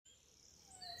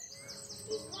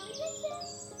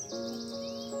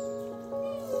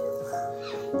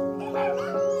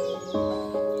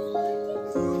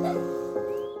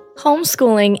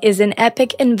Homeschooling is an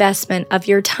epic investment of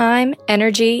your time,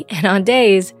 energy, and on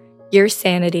days, your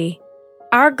sanity.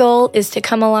 Our goal is to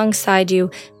come alongside you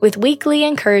with weekly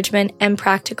encouragement and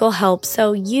practical help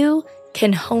so you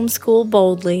can homeschool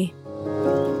boldly.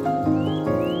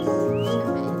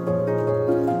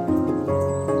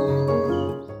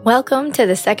 Welcome to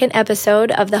the second episode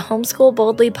of the Homeschool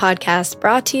Boldly podcast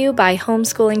brought to you by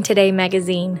Homeschooling Today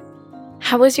magazine.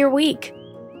 How was your week?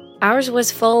 Ours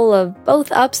was full of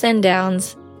both ups and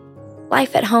downs.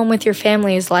 Life at home with your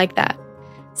family is like that.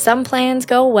 Some plans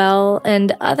go well,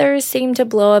 and others seem to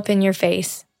blow up in your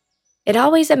face. It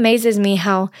always amazes me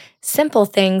how simple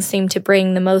things seem to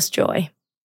bring the most joy.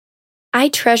 I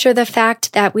treasure the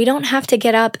fact that we don't have to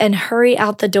get up and hurry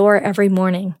out the door every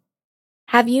morning.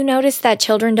 Have you noticed that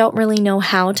children don't really know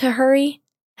how to hurry?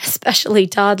 Especially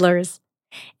toddlers.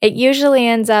 It usually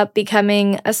ends up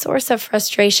becoming a source of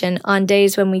frustration on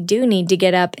days when we do need to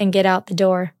get up and get out the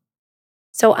door.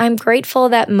 So I'm grateful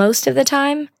that most of the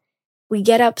time, we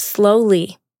get up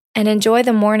slowly and enjoy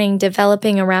the morning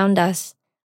developing around us,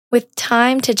 with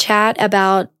time to chat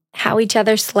about how each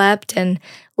other slept and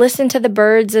listen to the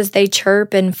birds as they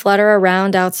chirp and flutter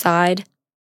around outside.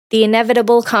 The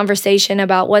inevitable conversation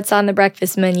about what's on the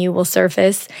breakfast menu will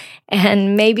surface,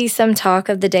 and maybe some talk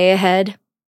of the day ahead.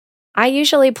 I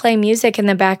usually play music in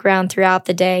the background throughout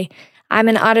the day. I'm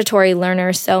an auditory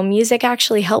learner, so music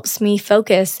actually helps me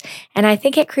focus, and I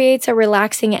think it creates a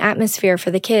relaxing atmosphere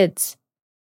for the kids.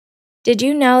 Did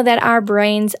you know that our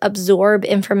brains absorb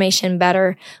information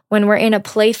better when we're in a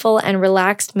playful and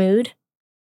relaxed mood?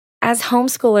 As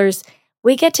homeschoolers,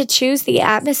 we get to choose the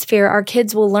atmosphere our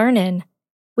kids will learn in.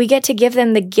 We get to give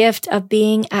them the gift of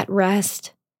being at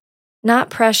rest, not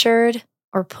pressured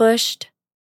or pushed.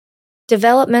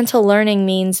 Developmental learning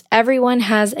means everyone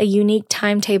has a unique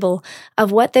timetable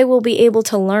of what they will be able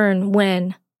to learn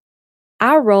when.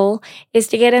 Our role is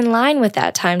to get in line with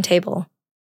that timetable,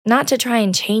 not to try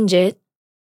and change it.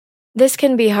 This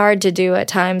can be hard to do at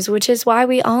times, which is why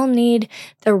we all need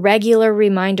the regular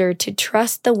reminder to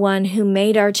trust the one who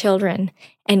made our children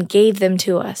and gave them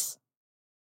to us.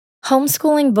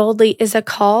 Homeschooling boldly is a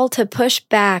call to push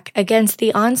back against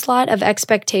the onslaught of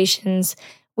expectations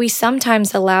we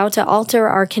sometimes allow to alter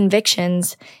our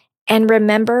convictions, and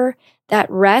remember that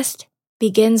rest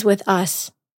begins with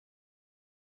us.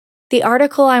 The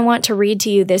article I want to read to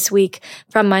you this week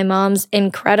from my mom's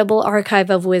incredible archive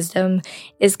of wisdom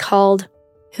is called,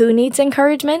 Who Needs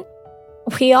Encouragement?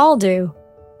 We All Do.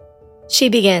 She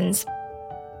begins,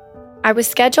 I was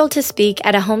scheduled to speak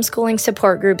at a homeschooling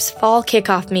support group's fall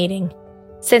kickoff meeting.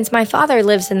 Since my father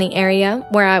lives in the area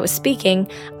where I was speaking,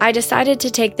 I decided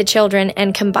to take the children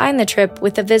and combine the trip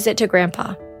with a visit to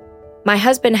Grandpa. My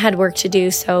husband had work to do,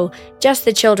 so just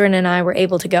the children and I were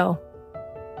able to go.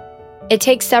 It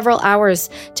takes several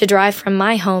hours to drive from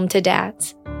my home to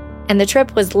Dad's, and the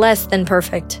trip was less than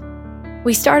perfect.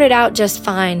 We started out just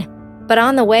fine, but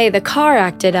on the way the car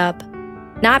acted up.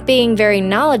 Not being very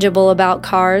knowledgeable about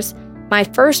cars, my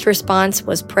first response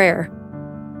was prayer.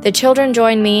 The children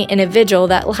joined me in a vigil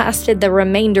that lasted the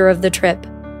remainder of the trip.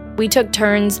 We took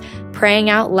turns praying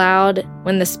out loud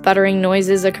when the sputtering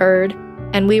noises occurred,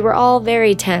 and we were all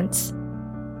very tense.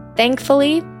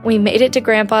 Thankfully, we made it to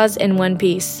Grandpa's in one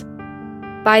piece.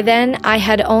 By then, I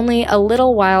had only a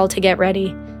little while to get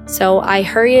ready, so I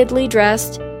hurriedly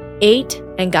dressed, ate,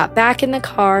 and got back in the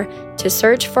car to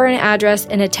search for an address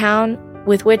in a town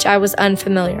with which I was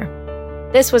unfamiliar.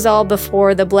 This was all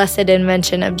before the blessed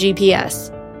invention of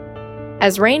GPS.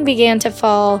 As rain began to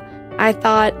fall, I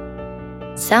thought,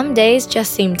 some days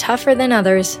just seem tougher than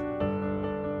others.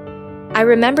 I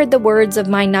remembered the words of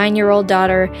my 9-year-old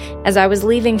daughter as I was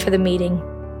leaving for the meeting.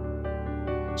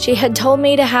 She had told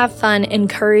me to have fun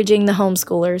encouraging the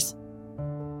homeschoolers.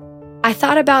 I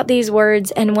thought about these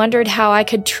words and wondered how I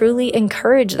could truly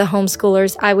encourage the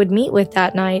homeschoolers I would meet with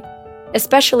that night,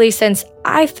 especially since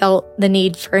I felt the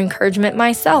need for encouragement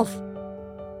myself.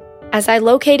 As I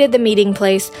located the meeting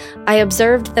place, I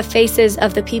observed the faces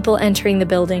of the people entering the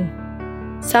building.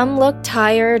 Some looked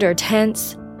tired or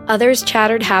tense, others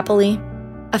chattered happily.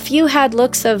 A few had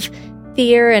looks of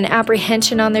fear and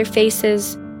apprehension on their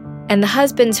faces, and the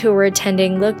husbands who were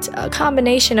attending looked a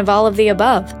combination of all of the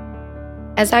above.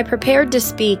 As I prepared to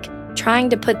speak, trying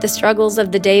to put the struggles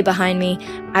of the day behind me,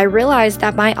 I realized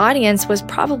that my audience was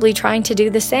probably trying to do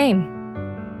the same.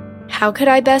 How could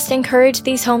I best encourage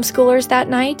these homeschoolers that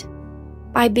night?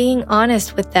 By being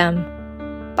honest with them,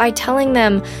 by telling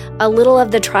them a little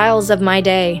of the trials of my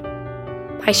day,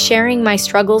 by sharing my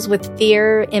struggles with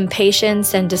fear,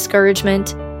 impatience, and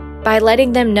discouragement, by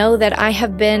letting them know that I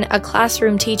have been a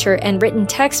classroom teacher and written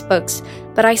textbooks,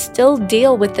 but I still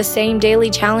deal with the same daily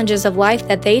challenges of life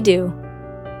that they do.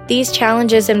 These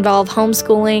challenges involve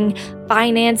homeschooling,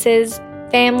 finances,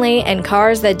 family, and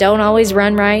cars that don't always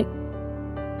run right.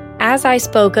 As I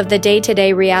spoke of the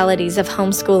day-to-day realities of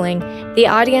homeschooling, the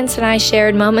audience and I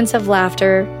shared moments of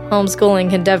laughter. Homeschooling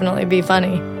can definitely be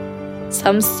funny.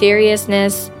 Some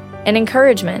seriousness and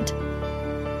encouragement.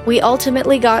 We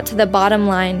ultimately got to the bottom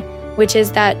line, which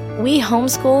is that we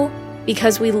homeschool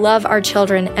because we love our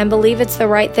children and believe it's the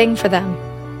right thing for them.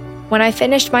 When I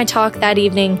finished my talk that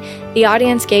evening, the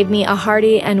audience gave me a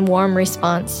hearty and warm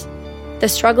response. The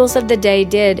struggles of the day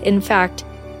did, in fact,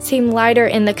 seem lighter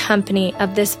in the company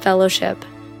of this fellowship.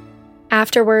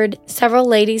 Afterward, several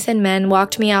ladies and men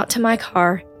walked me out to my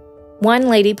car. One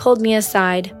lady pulled me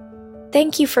aside.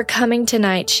 "Thank you for coming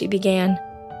tonight," she began.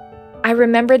 I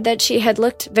remembered that she had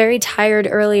looked very tired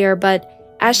earlier, but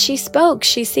as she spoke,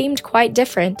 she seemed quite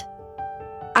different.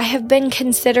 "I have been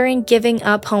considering giving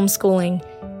up homeschooling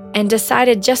and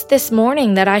decided just this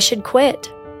morning that I should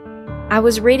quit. I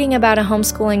was reading about a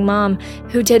homeschooling mom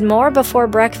who did more before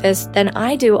breakfast than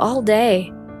I do all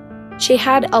day. She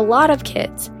had a lot of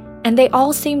kids, and they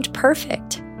all seemed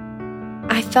perfect.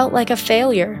 I felt like a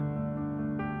failure.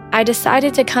 I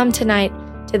decided to come tonight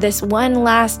to this one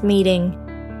last meeting,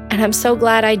 and I'm so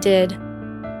glad I did."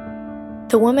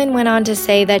 The woman went on to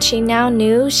say that she now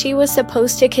knew she was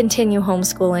supposed to continue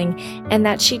homeschooling and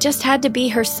that she just had to be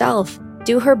herself,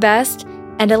 do her best,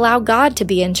 and allow God to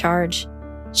be in charge.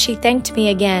 She thanked me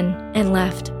again and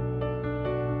left.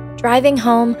 Driving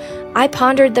home, I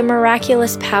pondered the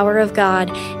miraculous power of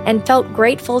God and felt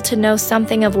grateful to know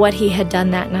something of what He had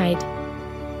done that night.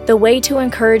 The way to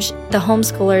encourage the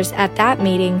homeschoolers at that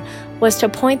meeting was to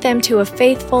point them to a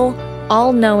faithful,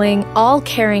 all-knowing,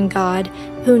 all-caring God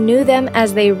who knew them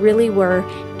as they really were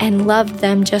and loved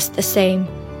them just the same.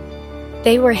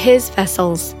 They were His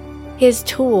vessels, His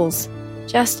tools,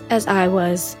 just as I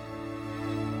was.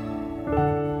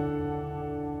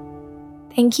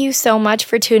 Thank you so much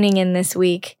for tuning in this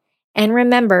week. And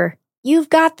remember, you've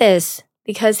got this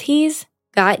because He's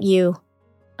got you.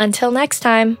 Until next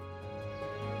time.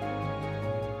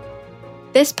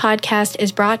 This podcast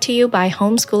is brought to you by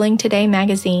Homeschooling Today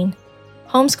magazine.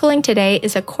 Homeschooling Today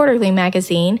is a quarterly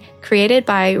magazine created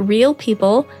by real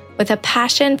people with a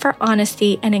passion for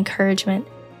honesty and encouragement.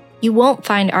 You won't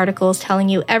find articles telling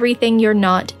you everything you're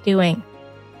not doing.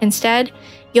 Instead,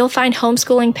 you'll find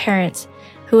homeschooling parents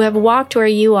who have walked where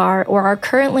you are or are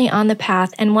currently on the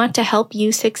path and want to help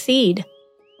you succeed.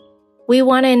 We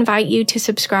want to invite you to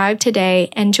subscribe today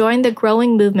and join the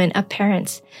growing movement of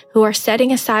parents who are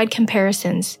setting aside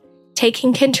comparisons,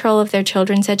 taking control of their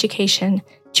children's education,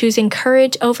 choosing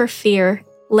courage over fear,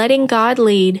 letting God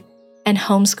lead, and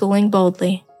homeschooling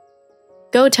boldly.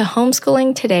 Go to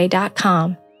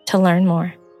homeschoolingtoday.com to learn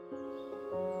more.